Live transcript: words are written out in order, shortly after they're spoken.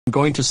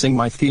going to sing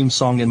my theme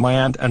song in my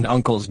aunt and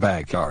uncle's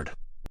backyard.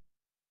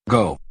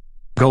 Go.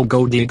 Go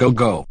go Diego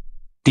go.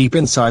 Deep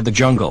inside the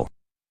jungle.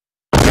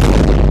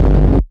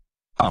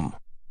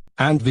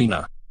 And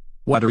Veena.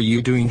 What are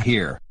you doing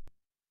here?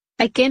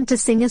 I came to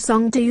sing a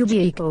song to you,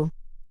 Diego.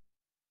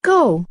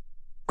 Go.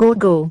 Go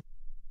go.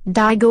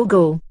 Diego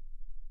go.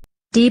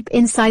 Deep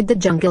inside the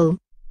jungle,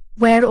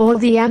 where all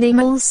the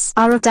animals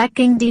are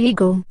attacking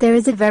Diego, there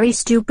is a very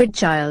stupid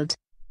child.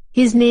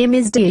 His name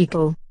is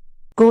Diego.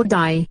 Go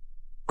die.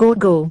 Go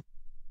go.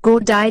 Go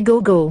die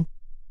go go.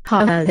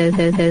 Ha ha ha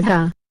ha ha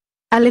ha.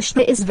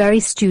 Alishna is very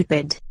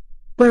stupid.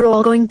 We're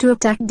all going to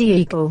attack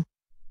Diego.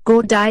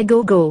 Go die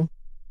go go.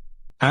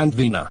 And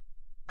Veena.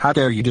 How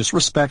dare you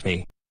disrespect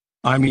me?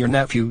 I'm your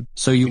nephew,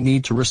 so you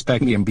need to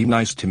respect me and be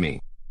nice to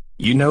me.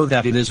 You know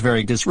that it is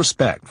very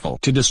disrespectful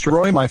to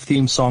destroy my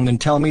theme song and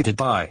tell me to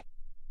die.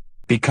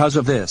 Because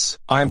of this,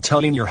 I am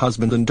telling your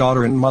husband and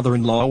daughter and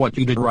mother-in-law what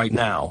you did right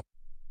now.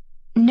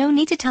 No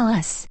need to tell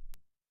us.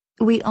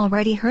 We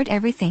already heard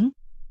everything.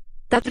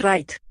 That's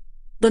right.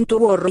 Don't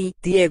worry,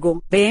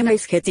 Diego. Veena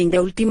is getting the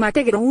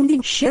ultimate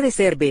grounding she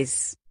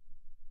deserves.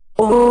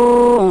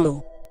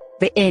 Oh,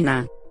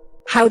 Veena.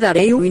 How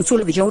dare you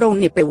insult your own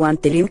nephew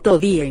and tell him to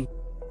die?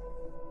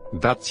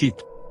 That's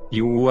it.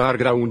 You are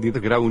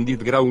grounded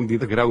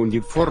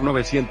for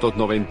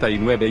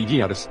 999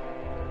 years.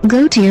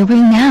 Go to your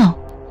room now.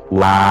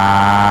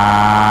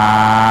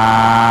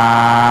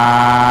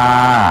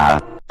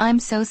 I'm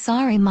so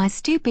sorry my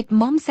stupid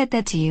mom said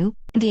that to you,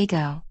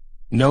 Diego.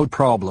 No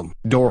problem,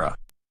 Dora.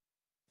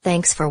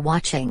 Thanks for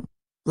watching.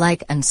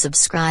 Like and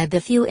subscribe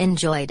if you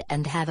enjoyed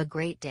and have a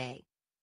great day.